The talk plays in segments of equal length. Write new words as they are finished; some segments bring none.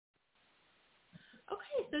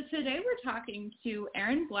Okay, so today we're talking to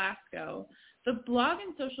Erin Blasco, the blog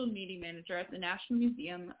and social media manager at the National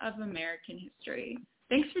Museum of American History.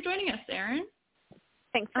 Thanks for joining us, Erin.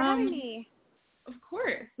 Thanks for having me. Of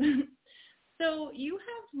course. So you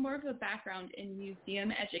have more of a background in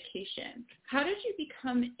museum education. How did you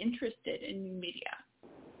become interested in new media?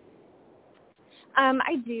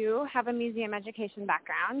 I do have a museum education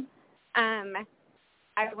background.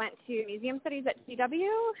 I went to museum studies at GW,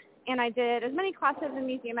 and I did as many classes in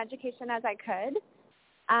museum education as I could.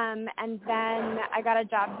 And then I got a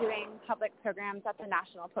job doing public programs at the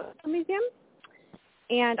National Postal Museum.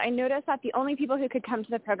 And I noticed that the only people who could come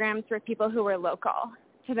to the programs were people who were local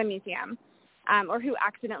to the museum, or who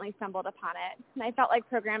accidentally stumbled upon it. And I felt like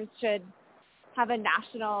programs should have a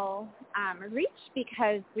national reach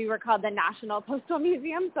because we were called the National Postal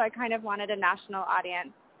Museum, so I kind of wanted a national audience.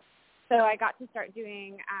 So I got to start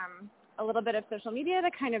doing a little bit of social media to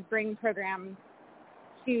kind of bring programs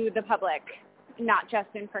to the public, not just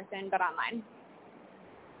in person, but online.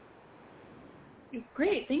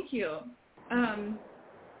 Great, thank you.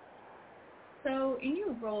 So in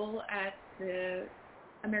your role at the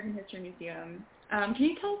American History Museum, can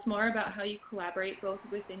you tell us more about how you collaborate both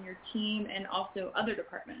within your team and also other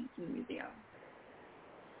departments in the museum?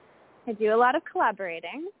 I do a lot of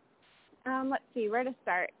collaborating. Let's see, where to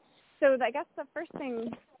start. So I guess the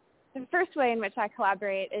first way in which I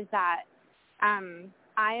collaborate is that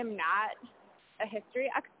I am not a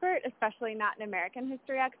history expert, especially not an American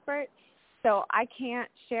history expert. So I can't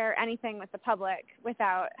share anything with the public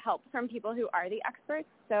without help from people who are the experts.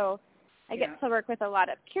 So I get to work with a lot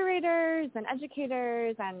of curators and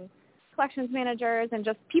educators and collections managers and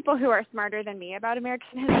just people who are smarter than me about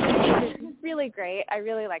American history, which is really great. I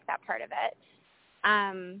really like that part of it.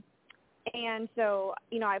 And so,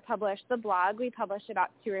 I publish the blog. We publish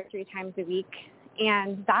about 2 or 3 times a week,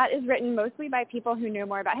 and that is written mostly by people who know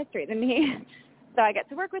more about history than me. So I get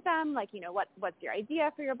to work with them, like, what's your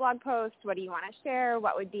idea for your blog post? What do you want to share?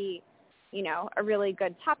 What would be, a really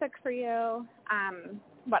good topic for you?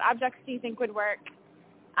 What objects do you think would work?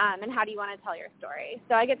 And how do you want to tell your story?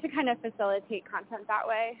 So I get to kind of facilitate content that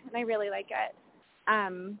way, and I really like it.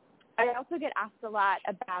 I also get asked a lot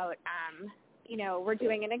about, we're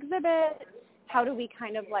doing an exhibit. How do we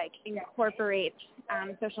kind of like incorporate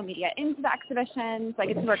social media into the exhibition? So I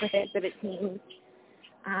get to work with the exhibit teams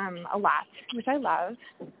a lot, which I love.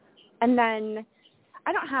 And then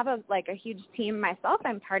I don't have a huge team myself.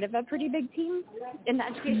 I'm part of a pretty big team in the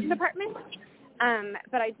education department.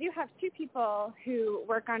 But I do have 2 people who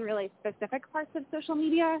work on really specific parts of social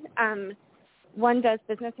media. One does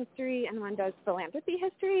business history and one does philanthropy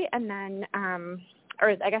history. And then,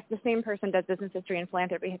 or I guess the same person does business history and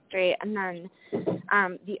philanthropy history. And then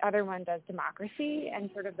the other one does democracy and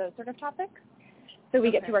sort of those sort of topics. So we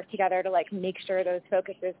get to work together to make sure those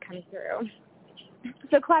focuses come through.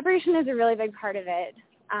 So collaboration is a really big part of it,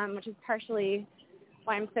 which is partially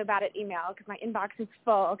why I'm so bad at email, because my inbox is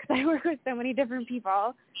full because I work with so many different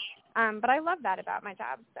people. But I love that about my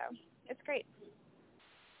job, so it's great.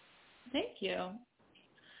 Thank you.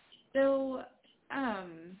 So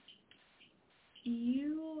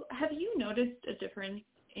have you noticed a difference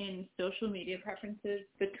in social media preferences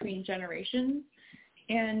between generations?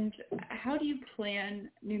 And how do you plan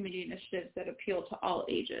new media initiatives that appeal to all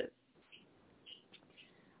ages?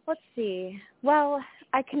 Let's see. Well,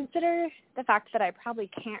 I consider the fact that I probably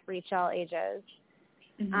can't reach all ages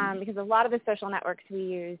because a lot of the social networks we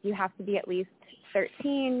use, you have to be at least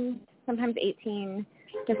 13, sometimes 18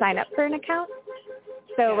 to sign up for an account.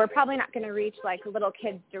 So we're probably not going to reach little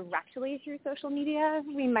kids directly through social media.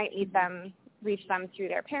 We might reach them through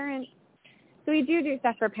their parents. So we do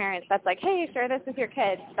stuff for parents that's hey, share this with your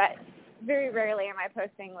kids, but very rarely am I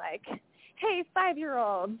posting hey,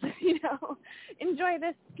 5-year-olds, enjoy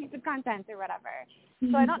this piece of content or whatever.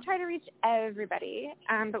 So I don't try to reach everybody,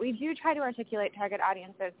 but we do try to articulate target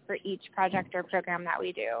audiences for each project or program that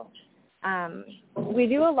we do. We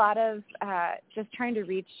do a lot of just trying to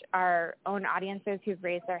reach our own audiences who've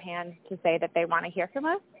raised their hands to say that they want to hear from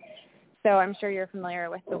us. So I'm sure you're familiar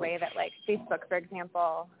with the way that Facebook, for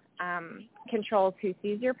example, controls who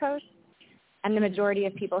sees your posts. And the majority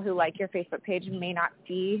of people who like your Facebook page may not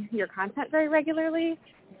see your content very regularly.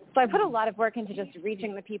 So I put a lot of work into just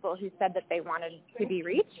reaching the people who said that they wanted to be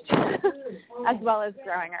reached, as well as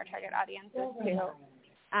growing our target audiences too.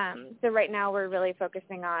 So right now we're really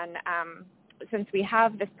focusing on, since we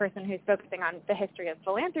have this person who's focusing on the history of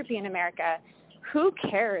philanthropy in America, who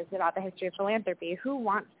cares about the history of philanthropy? Who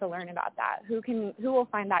wants to learn about that? Who will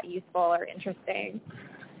find that useful or interesting?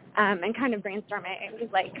 and kind of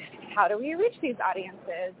brainstorming, like, how do we reach these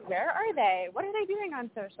audiences? Where are they? What are they doing on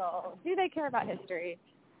social? Do they care about history?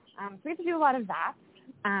 So we have to do a lot of that.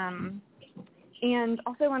 And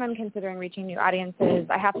also when I'm considering reaching new audiences,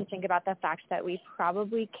 I have to think about the fact that we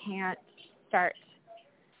probably can't start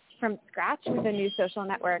from scratch with a new social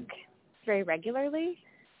network very regularly.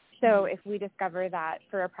 So if we discover that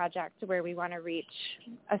for a project where we want to reach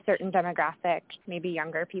a certain demographic, maybe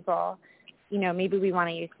younger people, maybe we want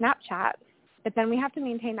to use Snapchat, but then we have to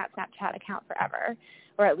maintain that Snapchat account forever,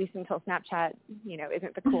 or at least until Snapchat,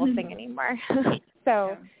 isn't the cool thing anymore.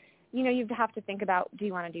 So, you have to think about, do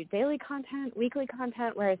you want to do daily content, weekly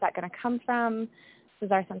content? Where is that going to come from?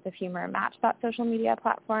 Does our sense of humor match that social media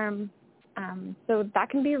platform? So that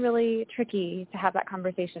can be really tricky to have that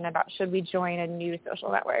conversation about, should we join a new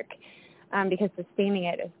social network? Because sustaining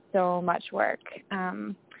it is so much work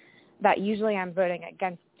that usually I'm voting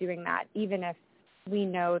against doing that, even if we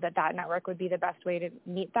know that network would be the best way to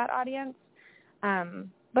meet that audience.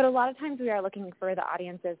 But a lot of times we are looking for the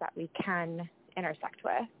audiences that we can intersect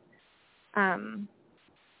with.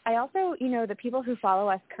 I also, the people who follow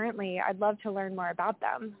us currently, I'd love to learn more about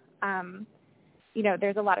them.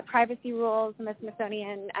 There's a lot of privacy rules in the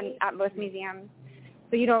Smithsonian and at most museums,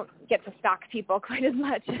 so you don't get to stalk people quite as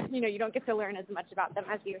much. You don't get to learn as much about them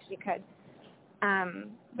as you wish you could.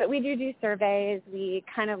 But we do surveys. We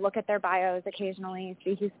kind of look at their bios occasionally,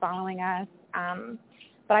 see who's following us.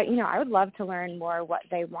 But I would love to learn more what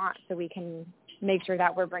they want so we can make sure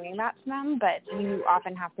that we're bringing that to them. But you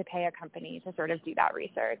often have to pay a company to sort of do that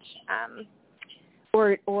research,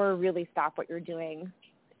 or really stop what you're doing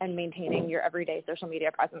and maintaining your everyday social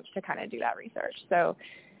media presence to kind of do that research. So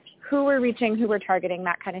who we're reaching, who we're targeting,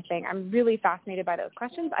 that kind of thing. I'm really fascinated by those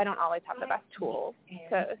questions. I don't always have the best tools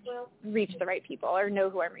to reach the right people or know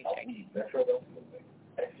who I'm reaching.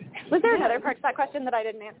 Was there another part to that question that I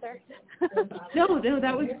didn't answer? No,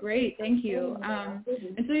 that was great. Thank you.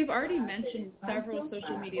 And so you've already mentioned several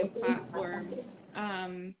social media platforms.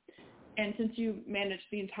 And since you manage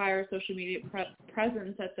the entire social media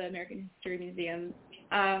presence at the American History Museum,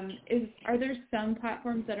 are there some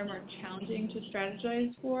platforms that are more challenging to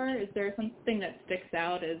strategize for? Is there something that sticks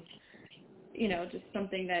out as, just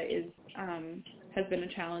something that is has been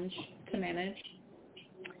a challenge to manage?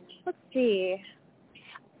 Let's see.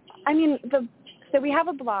 I mean, so we have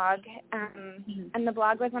a blog, and the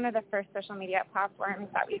blog was one of the first social media platforms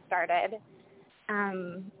that we started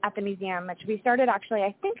at the museum, which we started actually,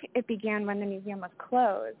 I think it began when the museum was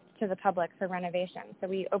closed to the public for renovation. So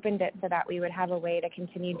we opened it so that we would have a way to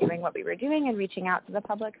continue doing what we were doing and reaching out to the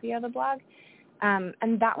public via the blog.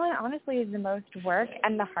 And that one honestly is the most work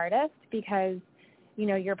and the hardest because,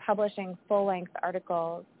 you're publishing full-length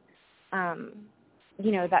articles,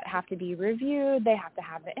 that have to be reviewed. They have to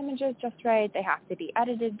have the images just right. They have to be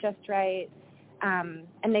edited just right. And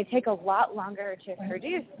they take a lot longer to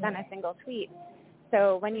produce than a single tweet.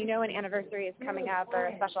 So when an anniversary is coming up or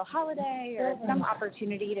a special holiday or some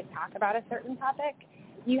opportunity to talk about a certain topic,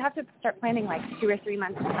 you have to start planning like 2 or 3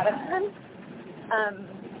 months ahead of time.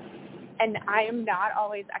 And I am not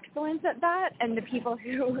always excellent at that, and the people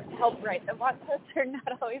who help write the blog posts are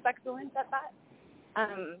not always excellent at that.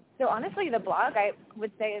 So honestly, the blog, I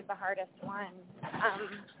would say, is the hardest one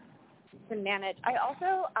to manage.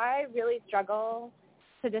 I really struggle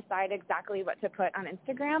to decide exactly what to put on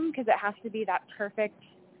Instagram because it has to be that perfect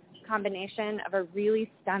combination of a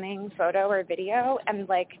really stunning photo or video and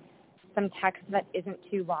like some text that isn't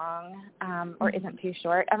too long or isn't too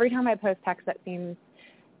short. Every time I post text that seems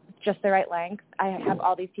just the right length, I have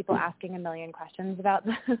all these people asking a million questions about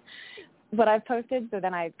what I've posted, so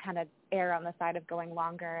then I kind of err on the side of going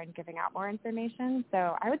longer and giving out more information.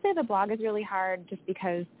 So I would say the blog is really hard just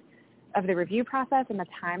because of the review process and the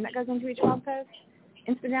time that goes into each blog post.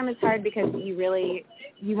 Instagram is hard because you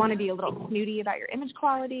want to be a little snooty about your image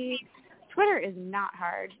quality. Twitter is not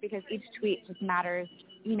hard because each tweet just matters,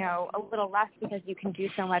 a little less because you can do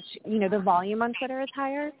so much, the volume on Twitter is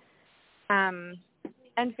higher. And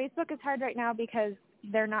Facebook is hard right now because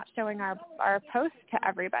they're not showing our posts to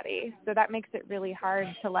everybody. So that makes it really hard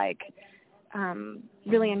to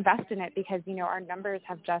really invest in it because, our numbers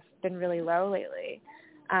have just been really low lately.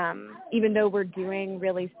 Even though we're doing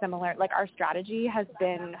really similar, our strategy has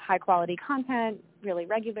been high quality content, really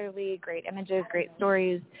regularly, great images, great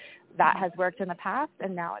stories. That has worked in the past,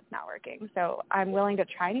 and now it's not working. So I'm willing to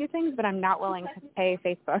try new things, but I'm not willing to pay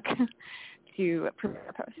Facebook to promote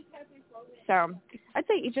a post. So I'd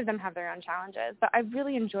say each of them have their own challenges, but I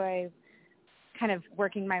really enjoy kind of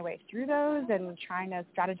working my way through those and trying to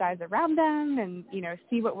strategize around them and,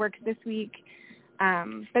 see what works this week.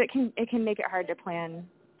 But it can make it hard to plan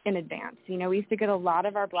in advance. We used to get a lot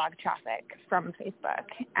of our blog traffic from Facebook,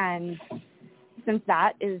 and since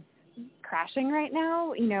that is crashing right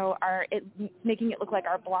now, making it look like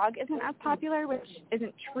our blog isn't as popular, which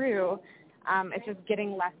isn't true. It's just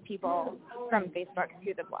getting less people from Facebook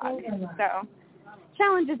to the blog. So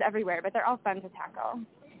challenges everywhere, but they're all fun to tackle.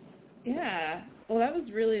 Yeah. Well, that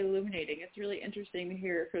was really illuminating. It's really interesting to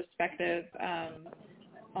hear your perspective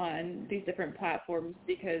on these different platforms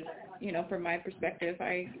because, from my perspective,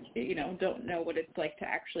 I, don't know what it's like to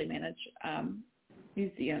actually manage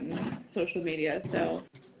museum social media. So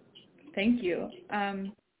thank you.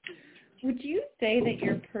 Would you say that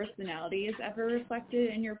your personality is ever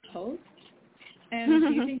reflected in your posts? And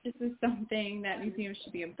do you think this is something that museums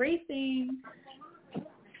should be embracing?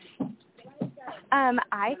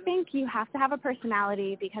 I think you have to have a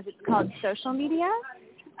personality because it's called social media.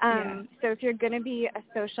 So if you're going to be a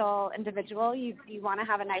social individual, you want to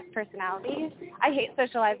have a nice personality. I hate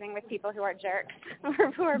socializing with people who are jerks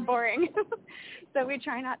or who are boring. So we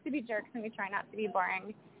try not to be jerks and we try not to be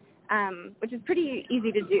boring, which is pretty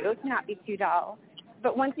easy to do, to not be too dull.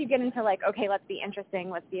 But once you get into okay, let's be interesting,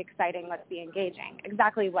 let's be exciting, let's be engaging,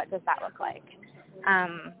 exactly what does that look like?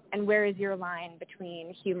 And where is your line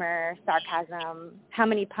between humor, sarcasm, how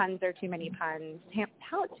many puns are too many puns,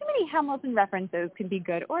 how too many Hamilton references can be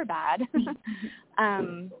good or bad.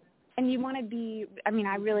 And you want to be, I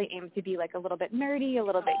really aim to be a little bit nerdy, a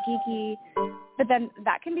little bit geeky, but then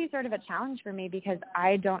that can be sort of a challenge for me because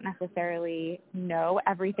I don't necessarily know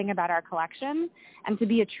everything about our collection. And to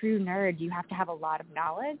be a true nerd, you have to have a lot of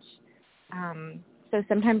knowledge. So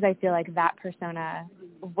sometimes I feel like that persona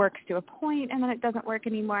works to a point and then it doesn't work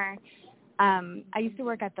anymore. I used to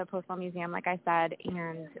work at the Postal Museum, like I said,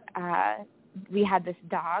 and we had this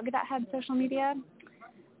dog that had social media.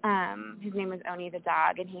 His name was Oni the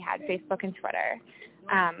dog, and he had Facebook and Twitter.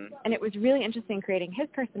 And it was really interesting creating his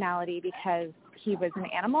personality because he was an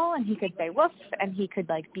animal and he could say woof and he could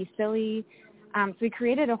be silly. So we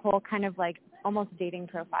created a whole kind of almost dating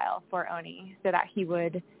profile for Oni so that he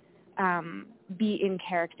would be in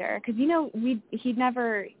character because he'd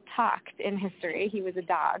never talked in history. He was a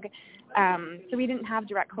dog, so we didn't have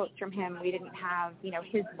direct quotes from him. We didn't have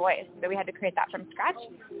his voice, so we had to create that from scratch.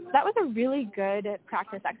 So that was a really good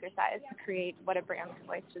practice exercise to create what a brand's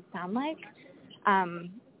voice should sound like.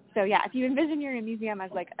 So yeah, if you envision you're in a museum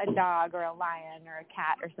as a dog or a lion or a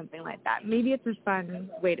cat or something like that, maybe it's a fun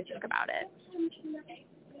way to think about it.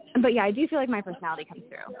 But yeah, I do feel like my personality comes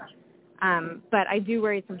through. But I do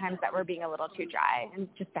worry sometimes that we're being a little too dry, and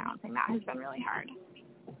just balancing that has been really hard.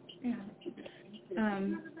 Yeah.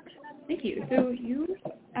 Thank you. So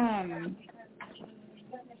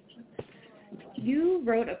you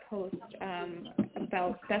wrote a post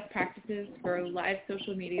about best practices for live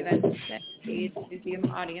social media events that engage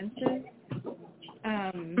museum audiences.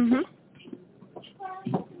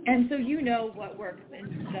 And so what works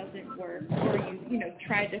and doesn't work, or you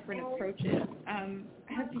try different approaches.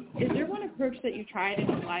 Is there one approach that you tried in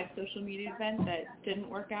a live social media event that didn't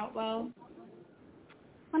work out well?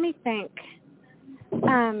 Let me think.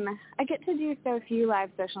 I get to do so few live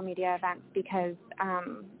social media events because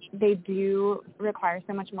they do require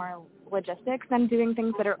so much more logistics than doing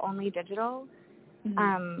things that are only digital.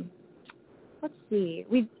 Let's see.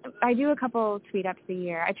 I do a couple tweet ups a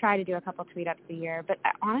year. I try to do a couple tweet ups a year, but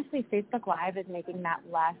honestly, Facebook Live is making that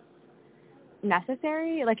less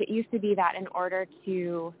necessary. It used to be that in order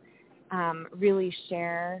to really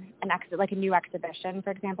share a new exhibition,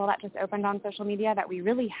 for example, that just opened on social media, that we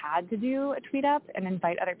really had to do a tweet up and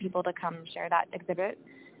invite other people to come share that exhibit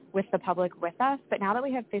with the public with us. But now that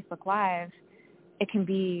we have Facebook Live, it can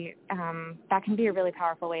be that can be a really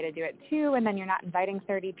powerful way to do it too. And then you're not inviting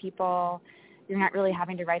 30 people. You're not really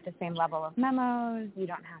having to write the same level of memos. You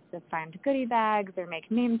don't have to find goodie bags or make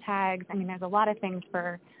name tags. There's a lot of things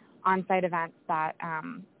for on-site events that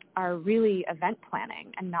are really event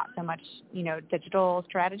planning and not so much, digital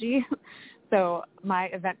strategy. So my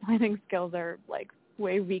event planning skills are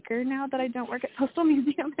way weaker now that I don't work at Postal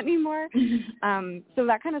Museum anymore. So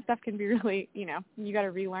that kind of stuff can be really, you got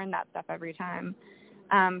to relearn that stuff every time.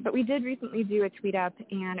 But we did recently do a tweet up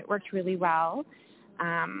and it worked really well.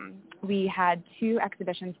 We had 2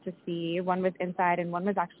 exhibitions to see. One was inside and one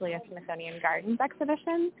was actually a Smithsonian Gardens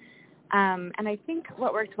exhibition. And I think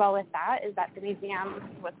what worked well with that is that the museum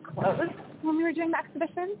was closed when we were doing the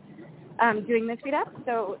exhibition, doing the tweet up.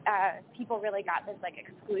 So people really got this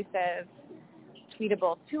exclusive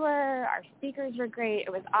tweetable tour. Our speakers were great.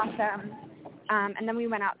 It was awesome. And then we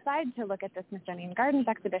went outside to look at the Smithsonian Gardens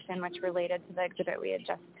exhibition, which related to the exhibit we had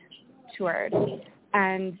just toured.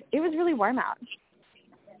 And it was really warm out.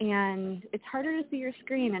 And it's harder to see your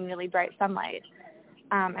screen in really bright sunlight.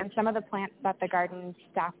 And some of the plants that the garden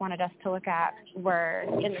staff wanted us to look at were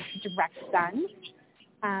in the direct sun.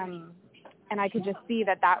 And I could just see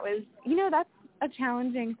that was, that's a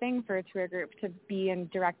challenging thing for a tour group to be in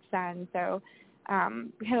direct sun. So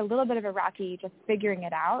we had a little bit of a rocky just figuring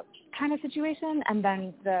it out kind of situation. And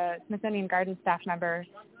then the Smithsonian Garden staff member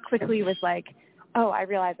quickly was like, oh, I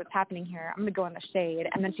realize what's happening here. I'm going to go in the shade.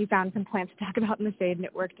 And then she found some plants to talk about in the shade, and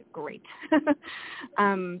it worked great.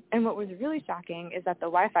 And what was really shocking is that the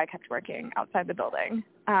Wi-Fi kept working outside the building.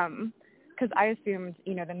 Because I assumed,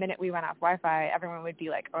 the minute we went off Wi-Fi, everyone would be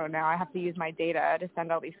like, oh, now I have to use my data to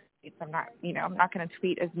send all these tweets. I'm not going to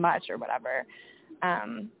tweet as much or whatever.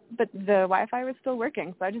 But the Wi-Fi was still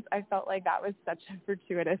working. So I felt like that was such a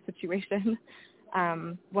fortuitous situation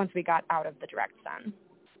once we got out of the direct sun.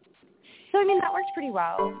 So, that worked pretty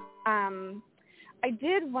well. I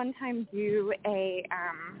did one time do a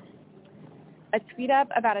tweet up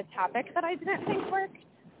about a topic that I didn't think worked.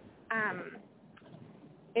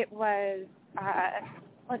 It was,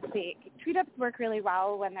 tweet ups work really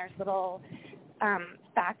well when there's little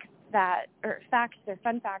facts or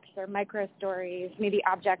fun facts or micro stories, maybe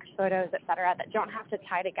objects, photos, et cetera, that don't have to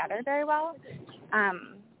tie together very well.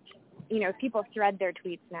 People thread their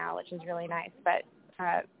tweets now, which is really nice, but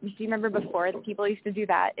do you remember before that people used to do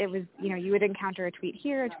that? It was, you would encounter a tweet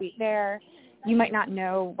here, a tweet there. You might not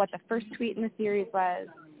know what the first tweet in the series was.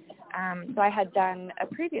 So I had done a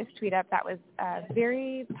previous tweet up that was a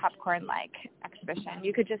very popcorn-like exhibition.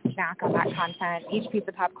 You could just snack on that content. Each piece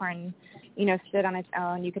of popcorn, stood on its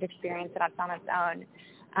own. You could experience it on its own.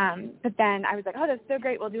 But then I was like, oh, that's so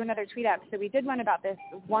great. We'll do another tweet up. So we did one about this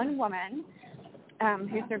one woman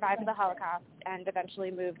who survived the Holocaust and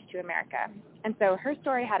eventually moved to America. And so her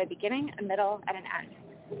story had a beginning, a middle, and an end.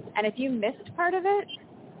 And if you missed part of it,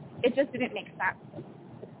 it just didn't make sense.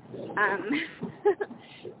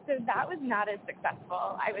 So that was not as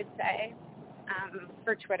successful, I would say,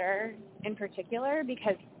 for Twitter in particular,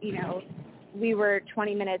 because, we were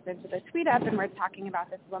 20 minutes into the tweet up and we're talking about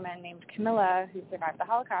this woman named Camilla who survived the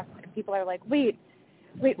Holocaust. And people are like, wait,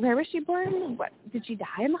 where was she born? What, did she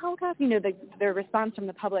die in the Holocaust? The response from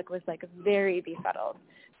the public was like very befuddled.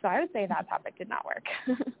 So I would say that topic did not work.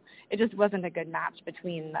 It just wasn't a good match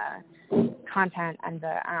between the content and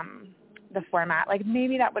the format. Like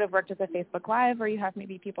maybe that would have worked as a Facebook Live where you have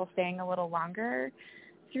maybe people staying a little longer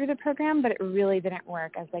through the program, but it really didn't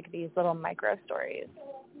work as like these little micro stories.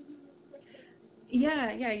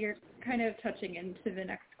 Yeah, you're kind of touching into the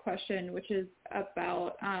next question, which is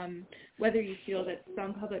about whether you feel that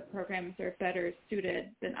some public programs are better suited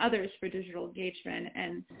than others for digital engagement.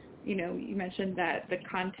 And, you mentioned that the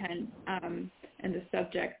content and the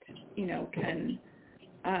subject, can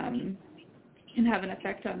have an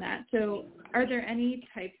effect on that. So are there any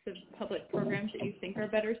types of public programs that you think are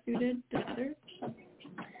better suited than others?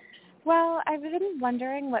 Well, I've been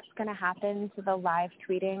wondering what's going to happen to the live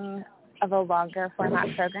tweeting of a longer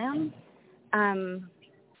format program.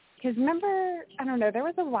 Because remember, I don't know, there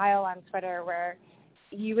was a while on Twitter where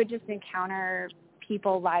you would just encounter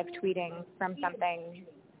people live tweeting from something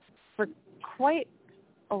for quite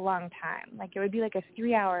a long time. Like it would be like a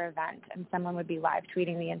 3-hour event and someone would be live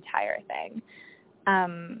tweeting the entire thing.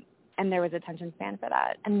 And there was attention span for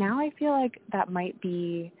that. And now I feel like that might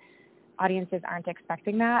be audiences aren't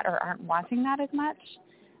expecting that or aren't wanting that as much.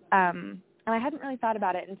 And I hadn't really thought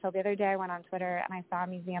about it until the other day I went on Twitter and I saw a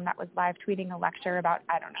museum that was live tweeting a lecture about,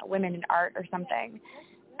 I don't know, women in art or something.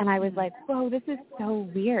 And I was like, whoa, this is so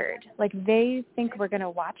weird. Like they think we're going to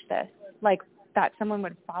watch this, like that someone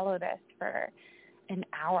would follow this for an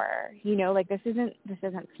hour, like this isn't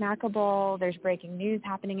snackable. There's breaking news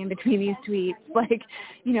happening in between these tweets. Like,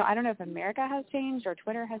 I don't know if America has changed or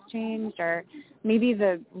Twitter has changed or maybe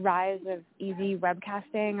the rise of easy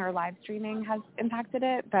webcasting or live streaming has impacted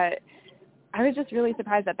it. But I was just really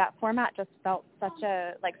surprised that format just felt such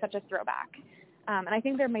a throwback. And I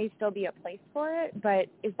think there may still be a place for it, but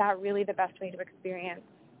is that really the best way to experience,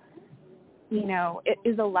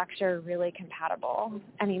 is a lecture really compatible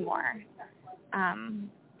anymore?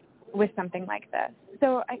 With something like this.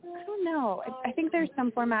 So I don't know. I think there's some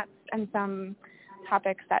formats and some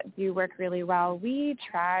topics that do work really well. We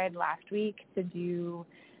tried last week to do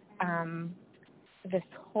this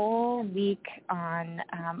whole week on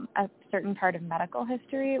a certain part of medical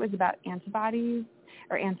history. It was about antibodies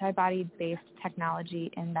or antibody-based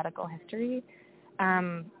technology in medical history.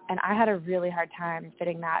 And I had a really hard time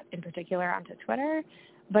fitting that in particular onto Twitter,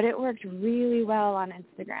 but it worked really well on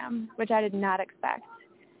Instagram, which I did not expect.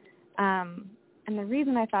 And the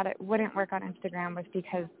reason I thought it wouldn't work on Instagram was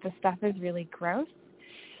because the stuff is really gross.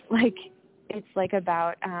 Like, it's like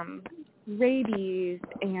about rabies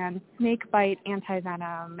and snake bite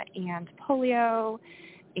antivenom and polio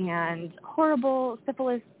and horrible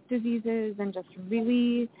syphilis diseases and just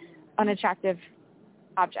really unattractive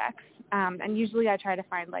objects. And usually I try to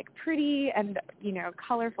find like pretty and,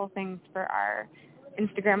 colorful things for our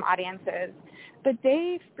Instagram audiences. But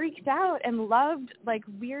they freaked out and loved like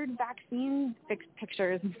weird vaccine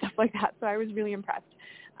pictures and stuff like that. So I was really impressed.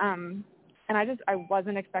 And I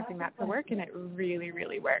wasn't expecting that to work, and it really,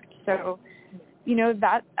 really worked. So,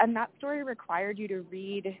 that story required you to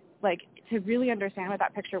read, like, to really understand what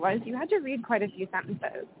that picture was, you had to read quite a few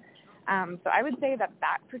sentences. So I would say that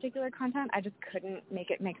particular content, I just couldn't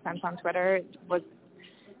make it make sense on Twitter. It was,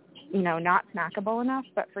 not snackable enough.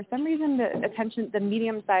 But for some reason, the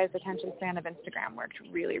medium-sized attention span of Instagram worked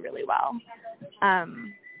really, really well.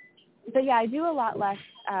 But yeah, I do a lot less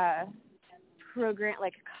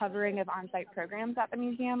covering of on-site programs at the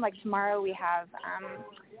museum. Like tomorrow we have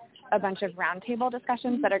a bunch of roundtable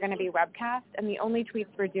discussions that are going to be webcast, and the only tweets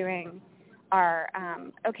we're doing are,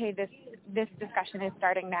 okay, this discussion is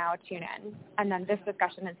starting now, tune in, and then this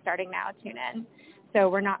discussion is starting now, tune in. So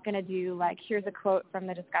we're not going to do like, here's a quote from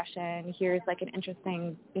the discussion, here's like an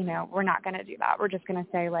interesting, we're not going to do that. We're just going to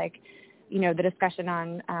say like, the discussion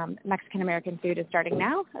on Mexican-American food is starting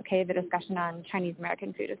now. Okay, the discussion on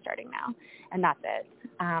Chinese-American food is starting now. And that's it.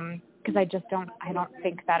 Because I don't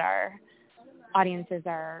think that our audiences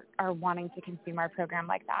are wanting to consume our program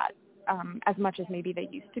like that as much as maybe they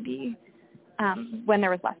used to be when there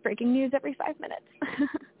was less breaking news every 5 minutes.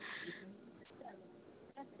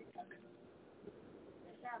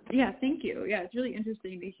 Yeah, thank you. Yeah, it's really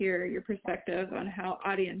interesting to hear your perspective on how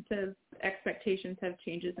audiences' expectations have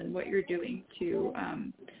changes and what you're doing to,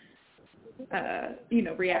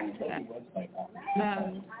 react to that.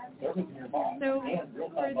 So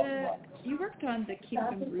you worked on the Keep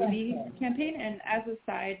Them Ruby campaign, and as a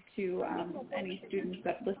side to any students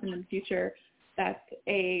that listen in the future, that's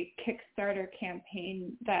a Kickstarter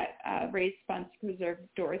campaign that raised funds to preserve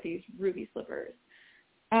Dorothy's ruby slippers.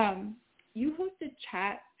 You hosted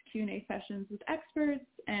chats, Q&A sessions with experts,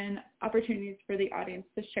 and opportunities for the audience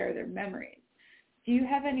to share their memories. Do you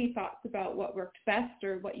have any thoughts about what worked best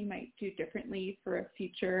or what you might do differently for a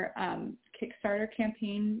future Kickstarter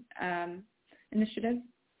campaign initiative?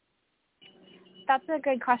 That's a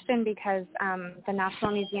good question because the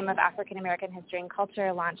National Museum of African American History and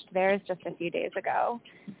Culture launched theirs just a few days ago.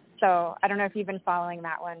 So I don't know if you've been following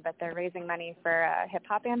that one, but they're raising money for a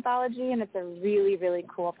hip-hop anthology, and it's a really, really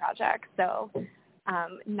cool project. So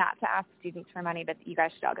not to ask students for money, but you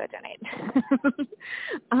guys should all go donate.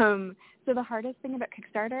 So the hardest thing about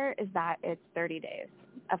Kickstarter is that it's 30 days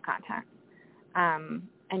of content,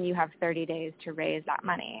 and you have 30 days to raise that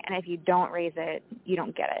money. And if you don't raise it, you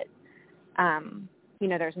don't get it.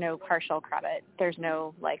 There's no partial credit. There's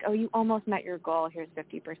no like, oh, you almost met your goal. Here's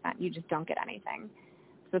 50%. You just don't get anything.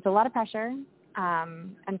 So it's a lot of pressure,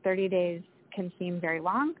 and 30 days can seem very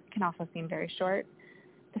long, can also seem very short.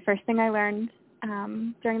 The first thing I learned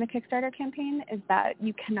during the Kickstarter campaign is that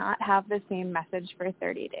you cannot have the same message for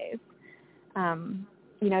 30 days.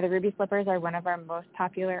 The ruby slippers are one of our most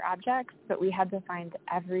popular objects, but we had to find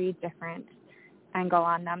every different angle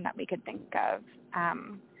on them that we could think of.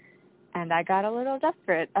 And I got a little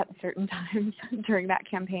desperate at certain times during that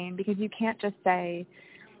campaign because you can't just say,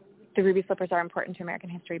 the ruby slippers are important to American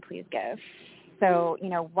history, please give. So,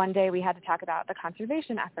 one day we had to talk about the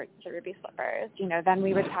conservation efforts of the ruby slippers. Then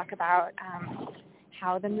we would talk about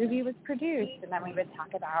how the movie was produced, and then we would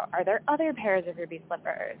talk about, are there other pairs of ruby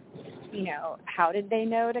slippers? How did they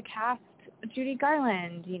know to cast Judy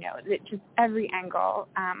Garland? Just every angle.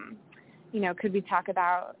 Could we talk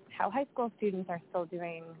about how high school students are still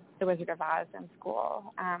doing The Wizard of Oz in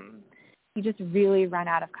school? You just really run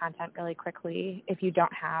out of content really quickly if you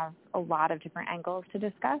don't have a lot of different angles to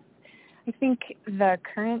discuss. I think the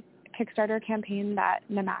current Kickstarter campaign that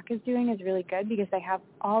NMAC is doing is really good because they have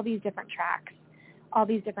all these different tracks, all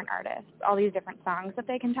these different artists, all these different songs that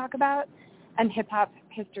they can talk about. And hip-hop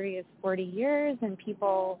history is 40 years, and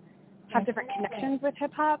people have different connections with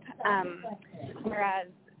hip-hop, whereas,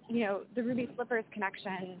 the Ruby Slippers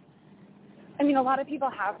connection, a lot of people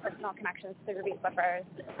have personal connections to Ruby Slippers,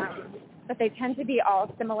 but they tend to be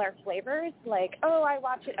all similar flavors, like, oh, I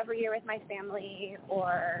watch it every year with my family,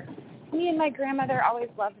 or me and my grandmother always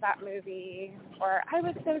loved that movie, or I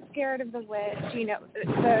was so scared of the witch.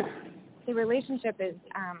 The relationship is,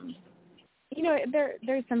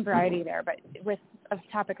 there's some variety there, but with a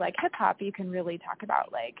topic like hip-hop, you can really talk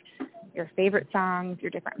about, like, your favorite songs,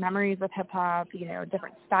 your different memories with hip-hop,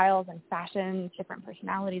 different styles and fashions, different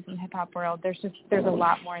personalities in the hip-hop world. There's a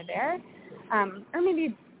lot more there. Or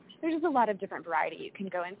maybe there's just a lot of different variety you can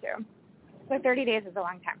go into. So 30 days is a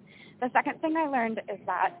long time. The second thing I learned is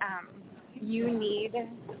that you need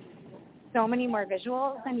so many more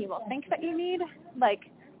visuals than you will think that you need. Like,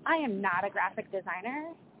 I am not a graphic designer,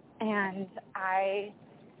 and I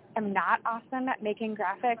am not awesome at making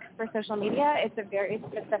graphics for social media. It's a very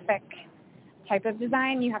specific type of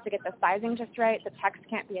design. You have to get the sizing just right. The text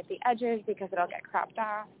can't be at the edges because it'll get cropped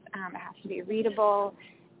off. It has to be readable.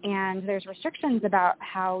 And there's restrictions about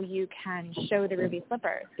how you can show the ruby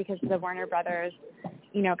slippers because the Warner Brothers,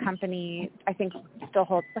 company, I think still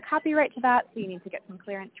holds the copyright to that. So you need to get some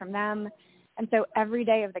clearance from them. And so every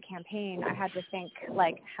day of the campaign, I had to think,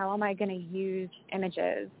 how am I going to use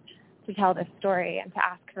images to tell this story and to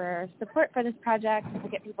ask for support for this project and to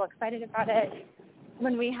get people excited about it.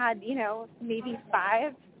 When we had, maybe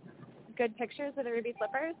 5 good pictures of the ruby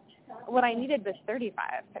slippers, what I needed was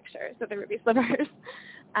 35 pictures of the ruby slippers.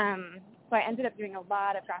 So I ended up doing a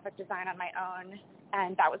lot of graphic design on my own,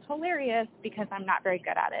 and that was hilarious because I'm not very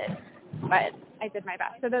good at it, but I did my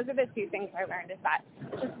best. So those are the 2 things I learned, is that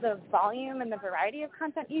just the volume and the variety of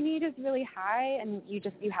content you need is really high, and you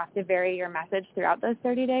have to vary your message throughout those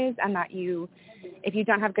 30 days, and that if you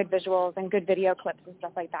don't have good visuals and good video clips and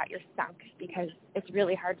stuff like that, you're sunk because it's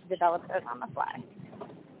really hard to develop those on the fly.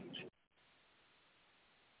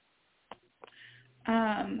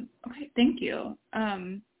 Okay, thank you.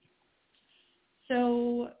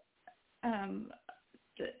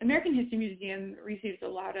 The American History Museum receives a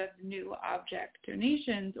lot of new object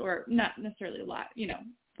donations, or not necessarily a lot,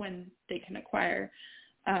 when they can acquire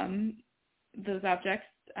those objects.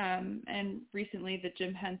 And recently the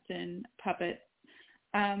Jim Henson puppet.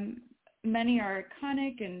 Many are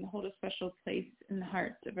iconic and hold a special place in the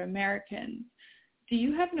hearts of Americans. Do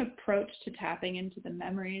you have an approach to tapping into the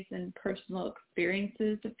memories and personal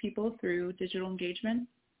experiences of people through digital engagement?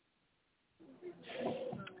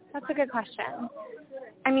 That's a good question.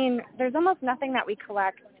 I mean, there's almost nothing that we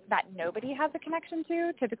collect that nobody has a connection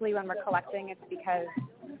to. Typically when we're collecting, it's because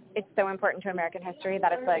it's so important to American history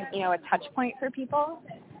that it's a touch point for people.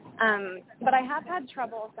 But I have had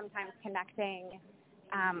trouble sometimes connecting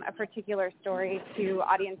a particular story to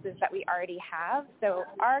audiences that we already have. So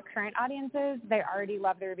our current audiences, they already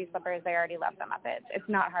love the Ruby Slippers. They already love the Muppets. It's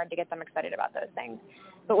not hard to get them excited about those things.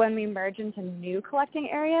 But when we merge into new collecting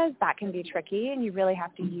areas, that can be tricky, and you really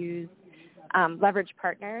have to use leverage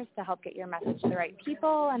partners to help get your message to the right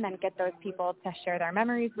people and then get those people to share their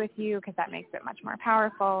memories with you because that makes it much more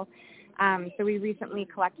powerful. So we recently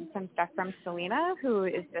collected some stuff from Selena, who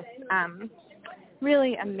is this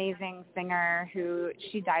really amazing singer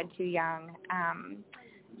she died too young.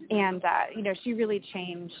 She really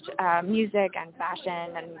changed music and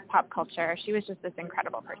fashion and pop culture. She was just this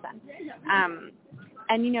incredible person.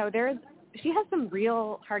 She has some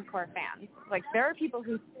real hardcore fans. There are people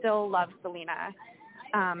who still love Selena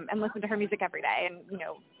and listen to her music every day and,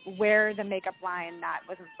 wear the makeup line that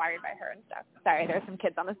was inspired by her and stuff. Sorry, there's some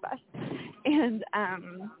kids on this bus. And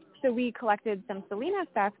so we collected some Selena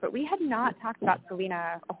stuff, but we had not talked about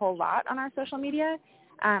Selena a whole lot on our social media.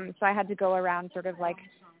 So I had to go around sort of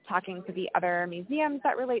talking to the other museums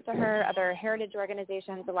that relate to her, other heritage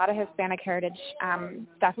organizations, a lot of Hispanic heritage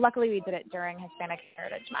stuff. Luckily, we did it during Hispanic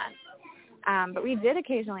Heritage Month. But we did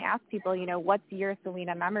occasionally ask people, what's your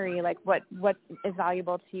Selena memory? What is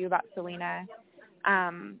valuable to you about Selena?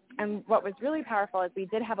 And what was really powerful is we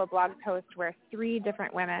did have a blog post where 3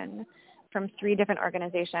 different women from 3 different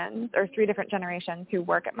organizations or 3 different generations who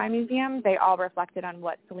work at my museum, they all reflected on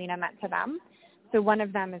what Selena meant to them. So one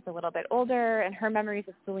of them is a little bit older, and her memories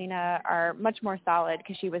of Selena are much more solid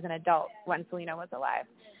because she was an adult when Selena was alive.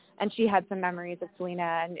 And she had some memories of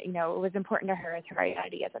Selena, and, it was important to her as her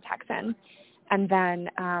identity as a Texan. And then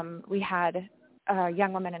we had a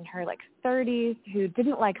young woman in her 30s who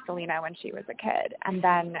didn't like Selena when she was a kid, and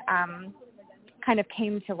then kind of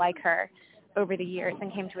came to like her over the years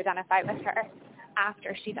and came to identify with her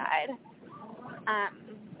after she died.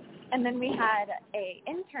 And then we had a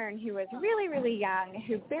intern who was really, really young,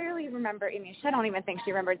 who barely remembered, I don't even think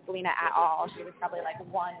she remembered Selena at all. She was probably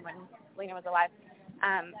 1 when Selena was alive.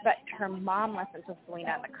 But her mom listened to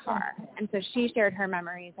Selena in the car. And so she shared her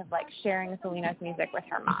memories of sharing Selena's music with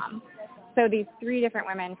her mom. So these 3 different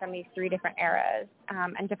women from these 3 different eras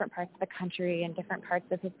and different parts of the country and different parts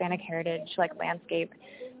of Hispanic heritage, landscape,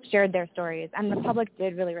 shared their stories. And the public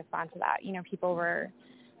did really respond to that. People were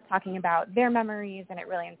talking about their memories, and it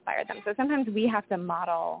really inspired them. So sometimes we have to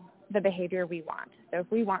model the behavior we want. So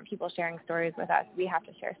if we want people sharing stories with us, we have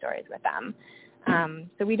to share stories with them.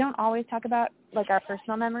 So we don't always talk about our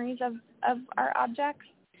personal memories of our objects,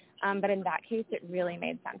 but in that case, it really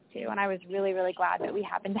made sense too. And I was really, really glad that we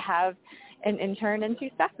happened to have an intern and 2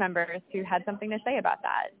 staff members who had something to say about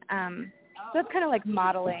that. So it's kind of like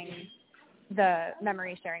modeling the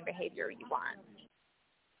memory sharing behavior you want.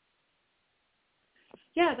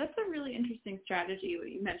 Yeah, that's a really interesting strategy,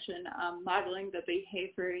 what you mentioned, modeling the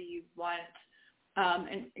behavior you want,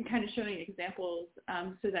 and kind of showing examples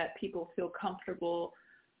so that people feel comfortable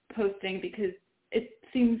posting, because it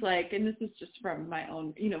seems like, and this is just from my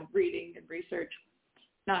own, reading and research,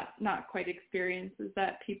 not quite experience, is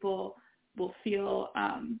that people will feel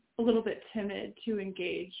a little bit timid to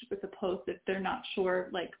engage with a post if they're not sure,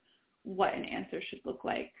 like, what an answer should look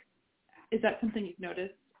like. Is that something you've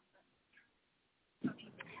noticed?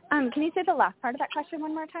 Can you say the last part of that question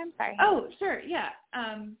one more time? Sorry. Oh, sure. Yeah.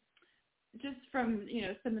 Just from,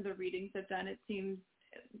 some of the readings I've done, it seems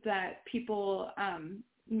that people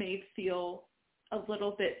may feel a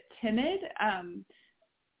little bit timid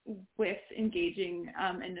with engaging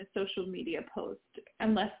in a social media post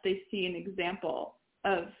unless they see an example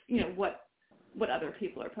of, what other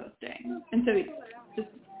people are posting. And so just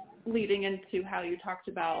leading into how you talked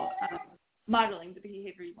about modeling the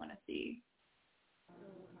behavior you want to see.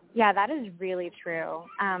 Yeah, that is really true.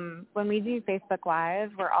 When we do Facebook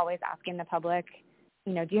Live, we're always asking the public,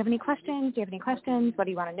 do you have any questions? Do you have any questions? What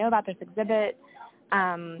do you want to know about this exhibit?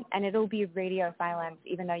 And it'll be radio silence,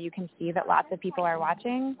 even though you can see that lots of people are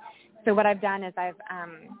watching. So what I've done is I've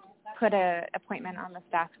put an appointment on the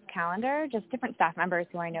staff's calendar, just different staff members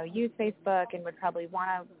who I know use Facebook and would probably want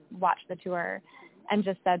to watch the tour, and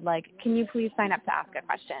just said, can you please sign up to ask a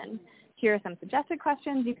question? Here are some suggested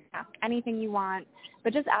questions. You can ask anything you want,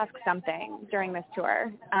 but just ask something during this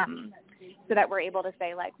tour so that we're able to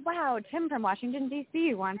say, wow, Tim from Washington,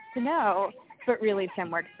 D.C. wants to know. But really,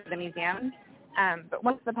 Tim works for the museum. But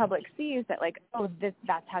once the public sees that,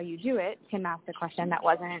 that's how you do it, Tim asked a question that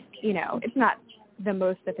wasn't, it's not the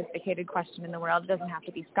most sophisticated question in the world. It doesn't have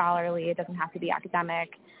to be scholarly. It doesn't have to be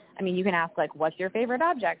academic. I mean, you can ask, what's your favorite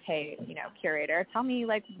object? Hey, curator, tell me,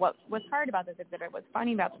 what was hard about this exhibit? What's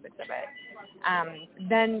funny about this exhibit?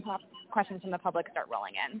 Then questions from the public start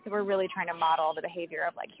rolling in. So we're really trying to model the behavior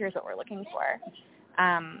of, here's what we're looking for.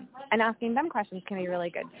 And asking them questions can be really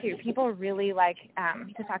good, too. People really like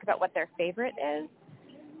to talk about what their favorite is.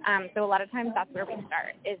 So a lot of times that's where we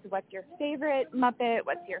start, is what's your favorite Muppet?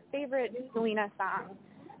 What's your favorite Selena song?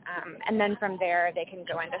 And then from there, they can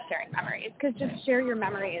go into sharing memories, because just share your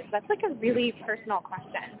memories. That's a really personal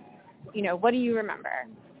question. What do you remember?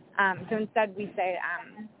 So instead we say,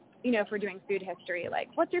 if we're doing food history,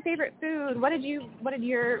 what's your favorite food? What did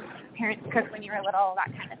your parents cook when you were little?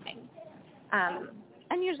 That kind of thing.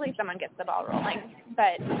 And usually someone gets the ball rolling,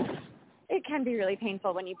 but it can be really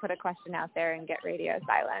painful when you put a question out there and get radio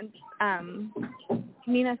silence.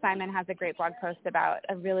 Nina Simon has a great blog post about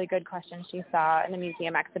a really good question she saw in the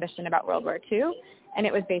museum exhibition about World War II. And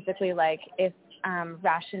it was basically if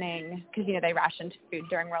rationing, because, they rationed food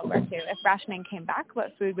during World War II, if rationing came back, what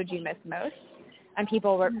food would you miss most? And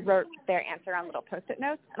people wrote their answer on little Post-it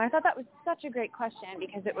notes. And I thought that was such a great question,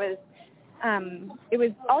 because it was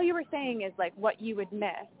all you were saying is what you would miss,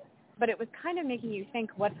 but it was kind of making you think,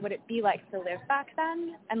 what would it be like to live back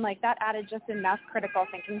then? And that added just enough critical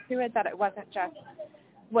thinking to it that it wasn't just,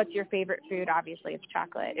 what's your favorite food? Obviously it's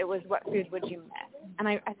chocolate. It was, what food would you miss? And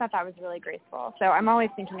I thought that was really graceful. So I'm always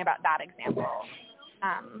thinking about that example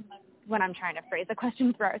when I'm trying to phrase a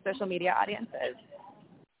question for our social media audiences.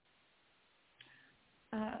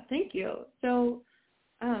 Thank you. So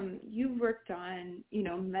you've worked on,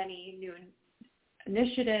 many new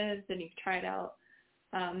initiatives, and you've tried out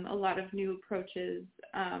a lot of new approaches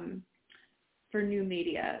for new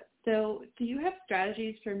media. So do you have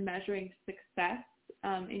strategies for measuring success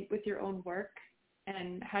with your own work,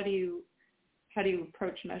 and how do you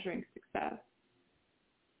approach measuring success?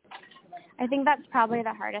 I think that's probably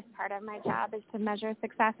the hardest part of my job, is to measure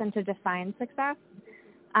success and to define success.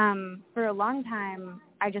 For a long time,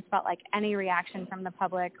 I just felt like any reaction from the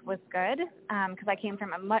public was good, because I came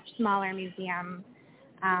from a much smaller museum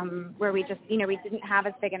where we just, we didn't have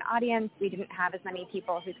as big an audience. We didn't have as many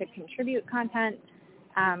people who could contribute content.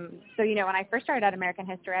 So, when I first started at American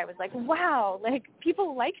History, I was like, wow,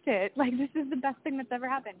 people liked it. This is the best thing that's ever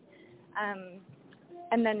happened.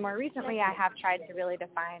 And then more recently, I have tried to really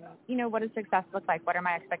define, what does success look like? What are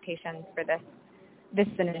my expectations for this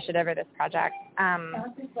initiative or this project?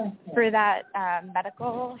 For that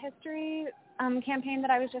medical history campaign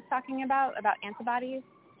that I was just talking about antibodies,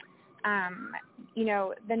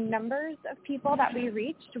 the numbers of people that we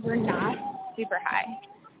reached were not super high.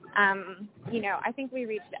 I think we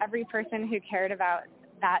reached every person who cared about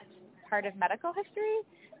that part of medical history,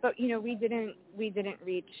 but, we didn't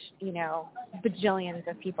reach, bajillions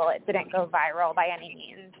of people. It didn't go viral by any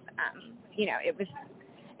means.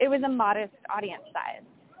 It was a modest audience size.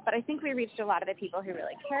 But I think we reached a lot of the people who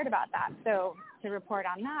really cared about that. So to report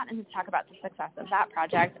on that and to talk about the success of that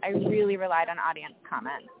project, I really relied on audience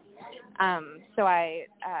comments. So I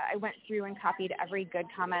went through and copied every good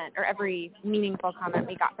comment or every meaningful comment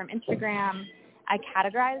we got from Instagram. I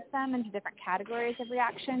categorized them into different categories of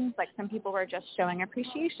reactions. Like some people were just showing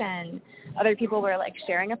appreciation. Other people were like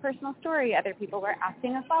sharing a personal story. Other people were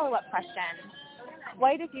asking a follow-up question.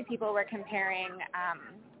 Quite a few people were comparing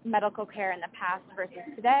medical care in the past versus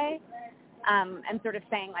today, and sort of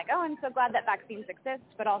saying like, oh, I'm so glad that vaccines exist,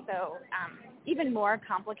 but also even more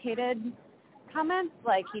complicated comments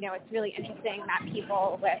like, you know, it's really interesting that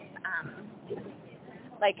people with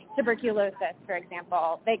like tuberculosis, for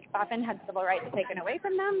example, they often had civil rights taken away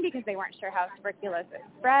from them because they weren't sure how tuberculosis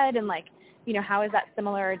spread and like, you know, how is that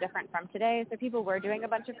similar or different from today? So people were doing a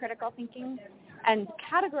bunch of critical thinking, and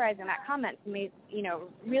categorizing that comment made, you know,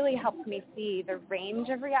 really helped me see the range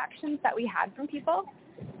of reactions that we had from people,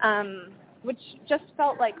 which just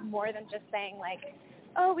felt like more than just saying like,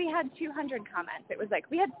 oh, we had 200 comments. It was like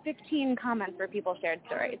we had 15 comments where people shared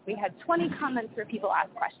stories. We had 20 comments where people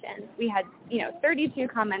asked questions. We had, you know, 32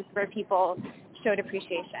 comments where people showed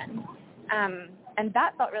appreciation. And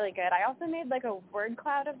that felt really good. I also made like a word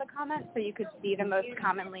cloud of the comments so you could see the most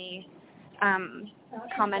commonly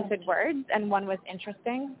commented words, and one was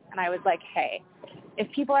interesting. And I was like, hey,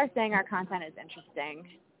 if people are saying our content is interesting,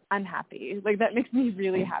 I'm happy. Like that makes me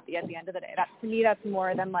really happy at the end of the day. That, to me, that's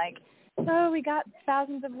more than like, oh, we got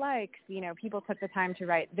thousands of likes. You know, people took the time to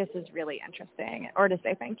write, this is really interesting, or to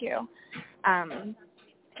say thank you.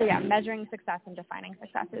 So yeah, measuring success and defining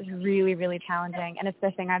success is really, really challenging. And it's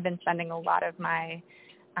the thing I've been spending a lot of my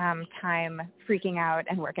time freaking out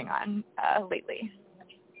and working on lately.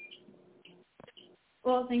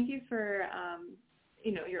 Well, thank you for,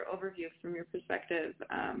 you know, your overview from your perspective.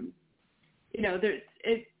 You know,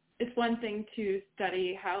 it's one thing to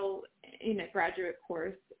study how, in a graduate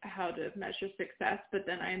course, how to measure success, but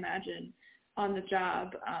then I imagine on the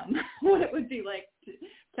job what it would be like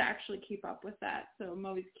to actually keep up with that. So I'm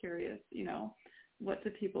always curious, you know, what do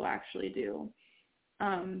people actually do?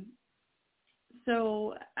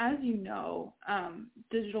 So as you know,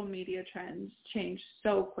 digital media trends change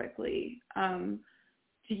so quickly.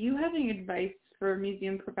 Do you have any advice for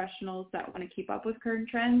museum professionals that want to keep up with current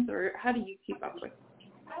trends, or how do you keep up with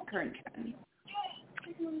current trends?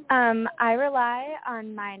 I rely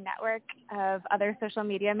on my network of other social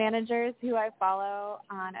media managers who I follow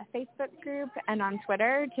on a Facebook group and on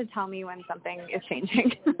Twitter to tell me when something is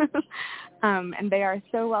changing. And they are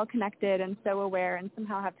so well connected and so aware and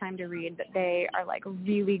somehow have time to read that they are like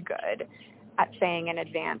really good at saying in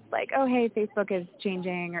advance, like, oh, hey, Facebook is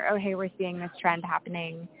changing, or, oh, hey, we're seeing this trend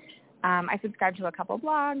happening. I subscribe to a couple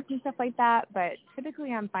blogs and stuff like that, but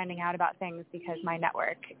typically I'm finding out about things because my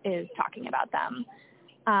network is talking about them.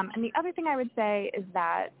 And the other thing I would say is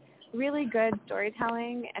that really good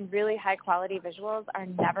storytelling and really high-quality visuals are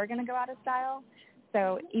never going to go out of style.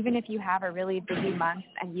 So even if you have a really busy month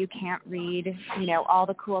and you can't read, you know, all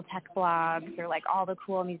the cool tech blogs or like all the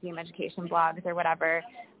cool museum education blogs or whatever,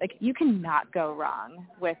 like you cannot go wrong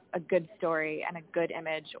with a good story and a good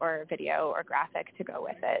image or video or graphic to go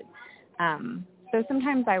with it. So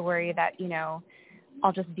sometimes I worry that, you know,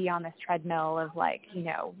 I'll just be on this treadmill of like, you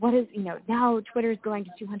know, what is, you know, now Twitter's going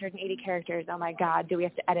to 280 characters. Oh my God, do we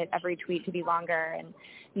have to edit every tweet to be longer? And,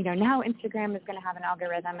 you know, now Instagram is going to have an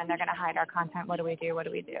algorithm and they're going to hide our content. What do we do?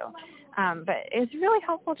 But it's really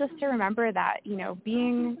helpful just to remember that, you know,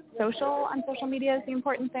 being social on social media is the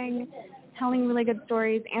important thing. Telling really good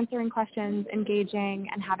stories, answering questions, engaging,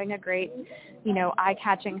 and having a great, you know,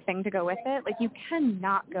 eye-catching thing to go with it. Like, you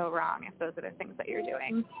cannot go wrong if those are the things that you're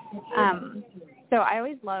doing. So I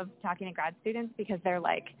always love talking to grad students because they're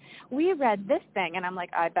like, we read this thing, and I'm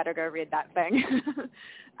like, I better go read that thing.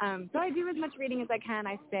 So I do as much reading as I can.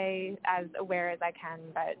 I stay as aware as I can,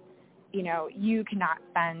 but, you know, you cannot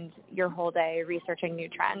spend your whole day researching new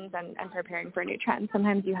trends and preparing for new trends.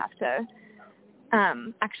 Sometimes you have to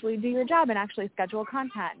actually do your job and actually schedule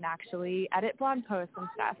content and actually edit blog posts and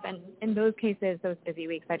stuff. And in those cases, those busy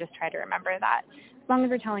weeks, I just try to remember that as long as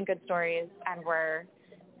we're telling good stories and we're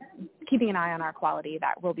keeping an eye on our quality,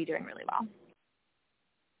 that we'll be doing really well.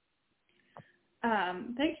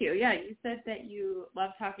 Thank you. Yeah, you said that you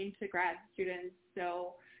love talking to grad students.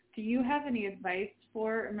 So do you have any advice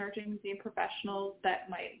for emerging museum professionals that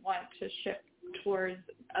might want to shift towards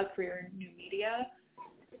a career in new media?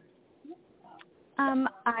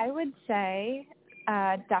 I would say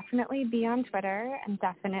definitely be on Twitter and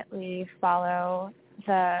definitely follow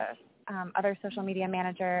the other social media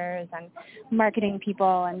managers and marketing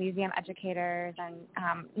people and museum educators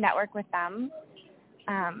and network with them.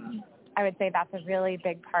 I I would say that's a really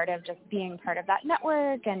big part of just being part of that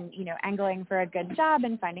network and, angling for a good job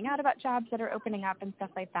and finding out about jobs that are opening up and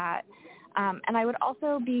stuff like that. And I would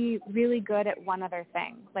also be really good at one other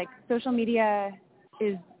thing. Like, social media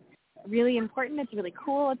is really important. It's really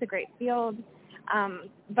cool. It's a great field.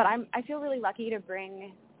 But I feel really lucky to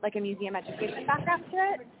bring like a museum education background to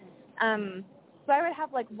it. So I would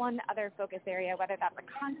have like one other focus area, whether that's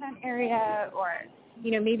a content area or,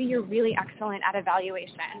 maybe you're really excellent at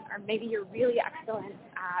evaluation, or maybe you're really excellent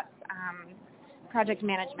at project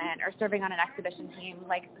management or serving on an exhibition team.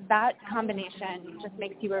 Like, that combination just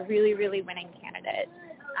makes you a really, really winning candidate.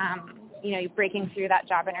 Breaking through that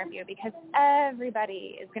job interview, because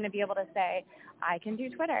everybody is going to be able to say, I can do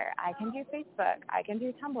Twitter, I can do Facebook, I can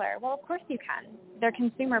do Tumblr. Well, of course you can. They're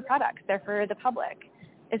consumer products. They're for the public.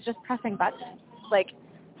 It's just pressing buttons. Like,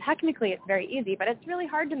 technically it's very easy, but it's really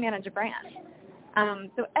hard to manage a brand.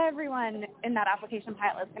 So everyone in that application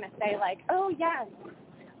pile is going to say like, oh yes,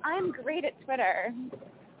 I'm great at Twitter.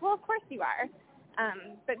 Well, of course you are.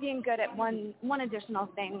 But being good at one additional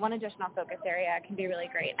thing, one additional focus area can be really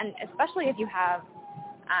great. And especially if you have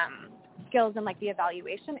skills in like the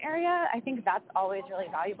evaluation area, I think that's always really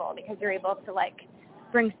valuable, because you're able to like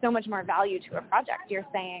bring so much more value to a project. You're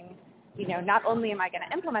saying, not only am I going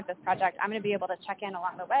to implement this project, I'm going to be able to check in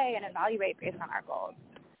along the way and evaluate based on our goals.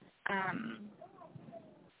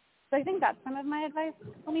 So I think that's some of my advice.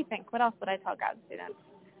 Let me think. What else would I tell grad students?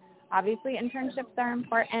 Obviously, internships are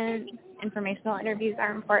important. Informational interviews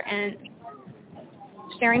are important.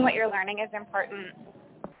 Sharing what you're learning is important.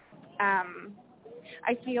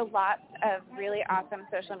 I see a lot of really awesome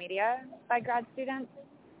social media by grad students,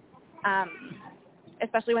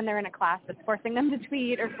 especially when they're in a class that's forcing them to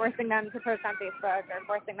tweet or forcing them to post on Facebook or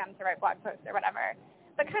forcing them to write blog posts or whatever.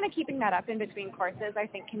 But kind of keeping that up in between courses, I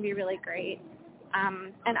think, can be really great.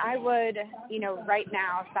 And I would, right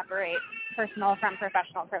now separate personal from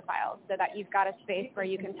professional profiles, so that you've got a space where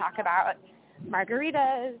you can talk about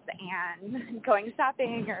margaritas and going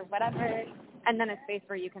shopping or whatever, and then a space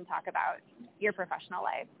where you can talk about your professional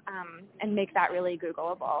life, and make that really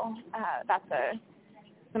Googleable. That's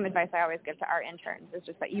some advice I always give to our interns, is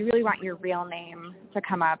just that you really want your real name to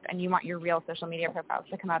come up, and you want your real social media profiles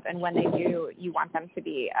to come up, and when they do, you want them to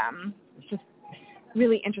be just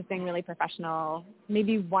really interesting, really professional,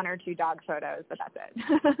 maybe one or two dog photos, but that's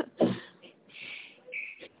it.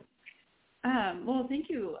 Well, thank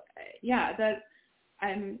you. Yeah, that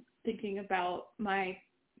I'm thinking about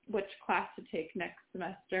which class to take next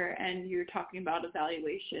semester, and you're talking about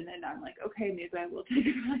evaluation, and I'm like, okay, maybe I will take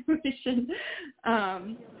evaluation.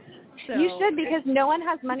 So you should, because no one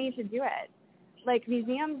has money to do it. Like,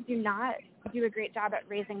 museums do not do a great job at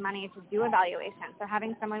raising money to do evaluation. So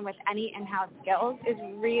having someone with any in-house skills is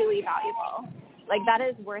really valuable. Like, that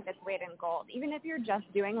is worth its weight in gold. Even if you're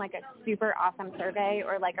just doing like a super awesome survey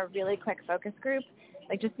or like a really quick focus group,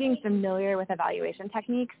 like just being familiar with evaluation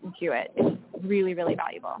techniques, do it. It's really, really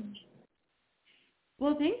valuable.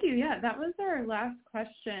 Well, thank you. Yeah, that was our last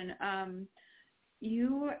question.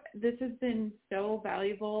 This has been so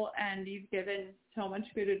valuable, and you've given so much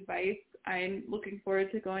good advice. I'm looking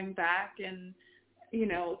forward to going back and,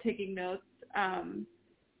 taking notes.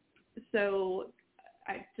 So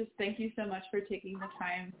I just thank you so much for taking the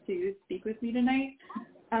time to speak with me tonight.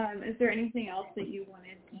 Is there anything else that you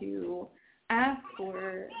wanted to ask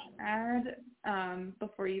or add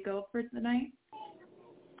before you go for the night?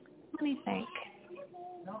 Let me think.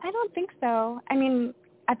 I don't think so. I mean,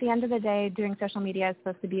 at the end of the day, doing social media is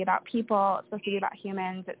supposed to be about people. It's supposed to be about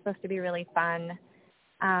humans. It's supposed to be really fun.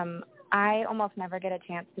 I almost never get a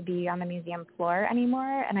chance to be on the museum floor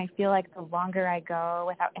anymore, and I feel like the longer I go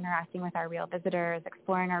without interacting with our real visitors,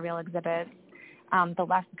 exploring our real exhibits, the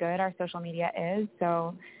less good our social media is.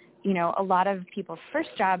 So, a lot of people's first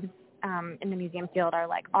jobs in the museum field are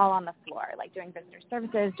like all on the floor, like doing visitor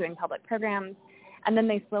services, doing public programs, and then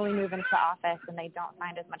they slowly move into the office and they don't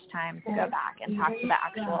find as much time to go back and talk to the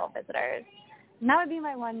actual visitors. And that would be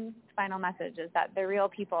my one final message, is that the real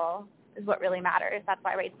people is what really matters. That's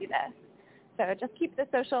why we do this. So just keep the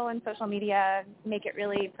social media, make it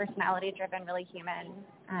really personality-driven, really human,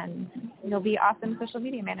 and you'll be awesome social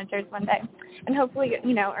media managers one day. And hopefully, earn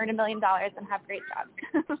 $1 million and have great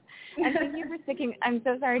jobs. And thank you for sticking. I'm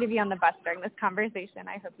so sorry to be on the bus during this conversation.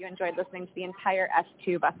 I hope you enjoyed listening to the entire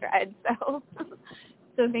S2 bus ride. So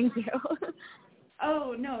thank you.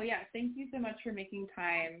 Oh, no, yeah. Thank you so much for making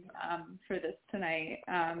time for this tonight.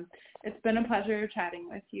 It's been a pleasure chatting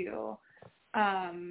with you.